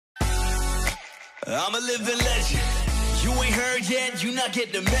I'm a living legend. You ain't heard yet, you not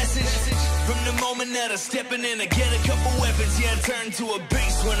get the message. From the moment that I'm stepping in, I get a couple weapons. Yeah, I turn to a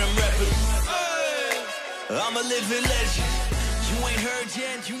beast when I'm rapping. I'm a living legend. You ain't heard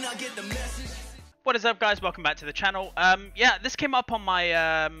yet, you not get the message. What is up, guys? Welcome back to the channel. Yeah, this came up on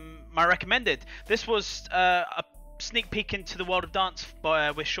my my recommended. This was a sneak peek into the world of dance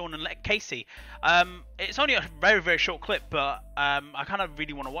with Sean and Kaycee. It's only a very short clip, but I kind of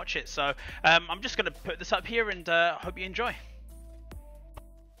really want to watch it, so I'm just gonna put this up here and hope you enjoy.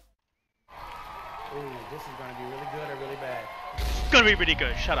 Ooh, this is gonna be really good or really bad. It's gonna be really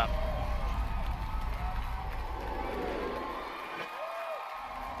good. Shut up.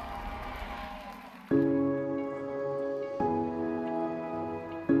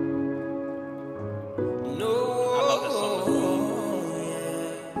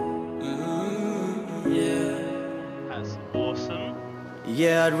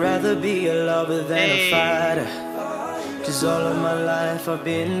 Yeah, I'd rather be a lover than a fighter. Cause all of my life I've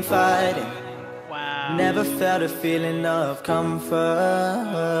been fighting. Wow. Never felt a feeling of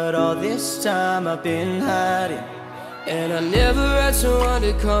comfort. All this time I've been hiding. And I never had someone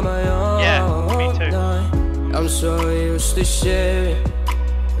to call my own. Yeah, me too. I'm so used to sharing.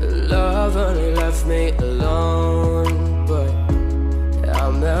 Love only left me alone. But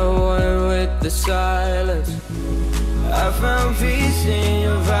I'm that one with the silence. I found peace in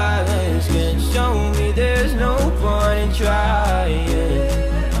your violence. Can show me there's no point in trying.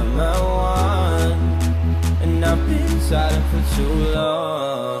 I'm at one, and I've been silent for too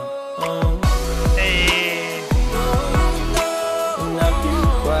long. Hey. And I've been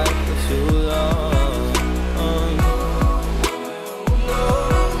quiet for too long.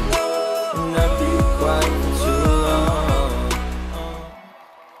 And I've been quiet for too long.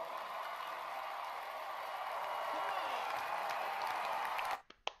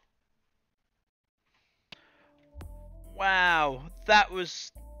 Wow, that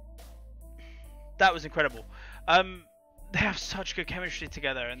was incredible. They have such good chemistry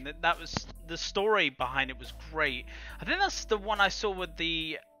together, and that was the story behind it was great. I think that's the one I saw with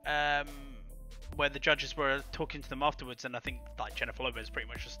the where the judges were talking to them afterwards, and I think like Jennifer Lopez pretty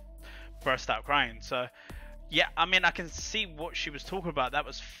much just burst out crying. So yeah, I mean, I can see what she was talking about. That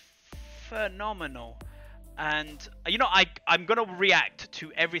was phenomenal. And you know, I'm gonna react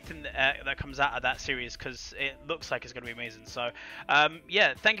to everything that comes out of that series because it looks like it's gonna be amazing. So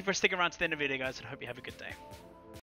yeah, thank you for sticking around to the end of the video, guys, and I hope you have a good day.